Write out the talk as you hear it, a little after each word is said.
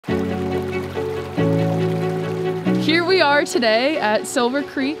are today at Silver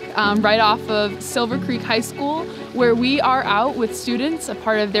Creek, right off of Silver Creek High School, where we are out with students, a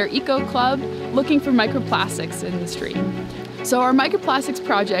part of their eco club, looking for microplastics in the stream. So our Microplastics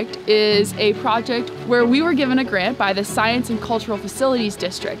project is a project where we were given a grant by the Science and Cultural Facilities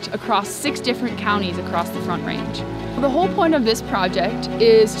District across 6 different counties across the Front Range. The whole point of this project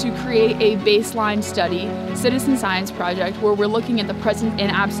is to create a baseline study, citizen science project, where we're looking at the presence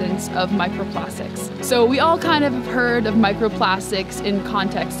and absence of microplastics. So we all kind of have heard of microplastics in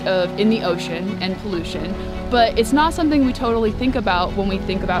context of in the ocean and pollution, but it's not something we totally think about when we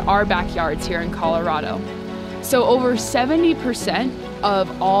think about our backyards here in Colorado. So over 70%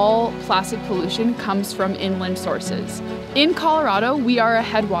 of all plastic pollution comes from inland sources. In Colorado, we are a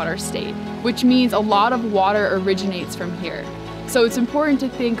headwater state, which means a lot of water originates from here. So it's important to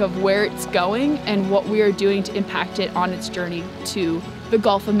think of where it's going and what we are doing to impact it on its journey to the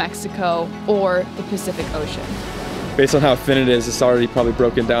Gulf of Mexico or the Pacific Ocean. Based on how thin it is, it's already probably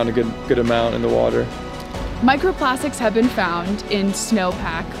broken down a good amount in the water. Microplastics have been found in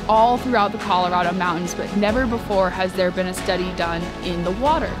snowpack all throughout the Colorado mountains, but never before has there been a study done in the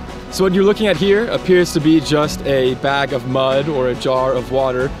water. So what you're looking at here appears to be just a bag of mud or a jar of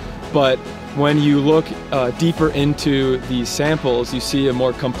water, but when you look deeper into these samples, you see a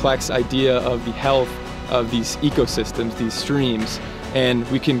more complex idea of the health of these ecosystems, these streams. And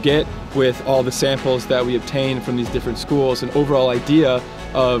we can get, with all the samples that we obtain from these different schools, an overall idea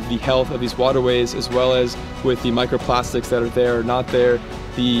of the health of these waterways, as well as with the microplastics that are there or not there,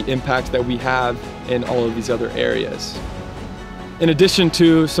 the impact that we have in all of these other areas. In addition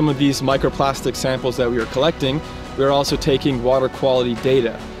to some of these microplastic samples that we are collecting, we are also taking water quality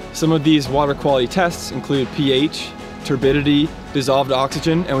data. Some of these water quality tests include pH, turbidity, dissolved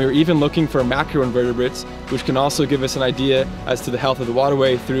oxygen, and we were even looking for macroinvertebrates, which can also give us an idea as to the health of the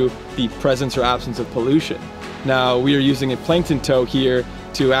waterway through the presence or absence of pollution. Now, we are using a plankton tow here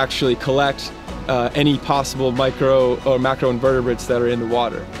to actually collect any possible micro or macroinvertebrates that are in the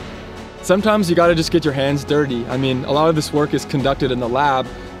water. Sometimes you gotta just get your hands dirty. I mean, a lot of this work is conducted in the lab,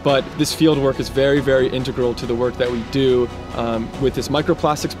 but this field work is very, very integral to the work that we do with this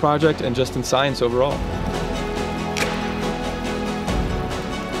microplastics project and just in science overall.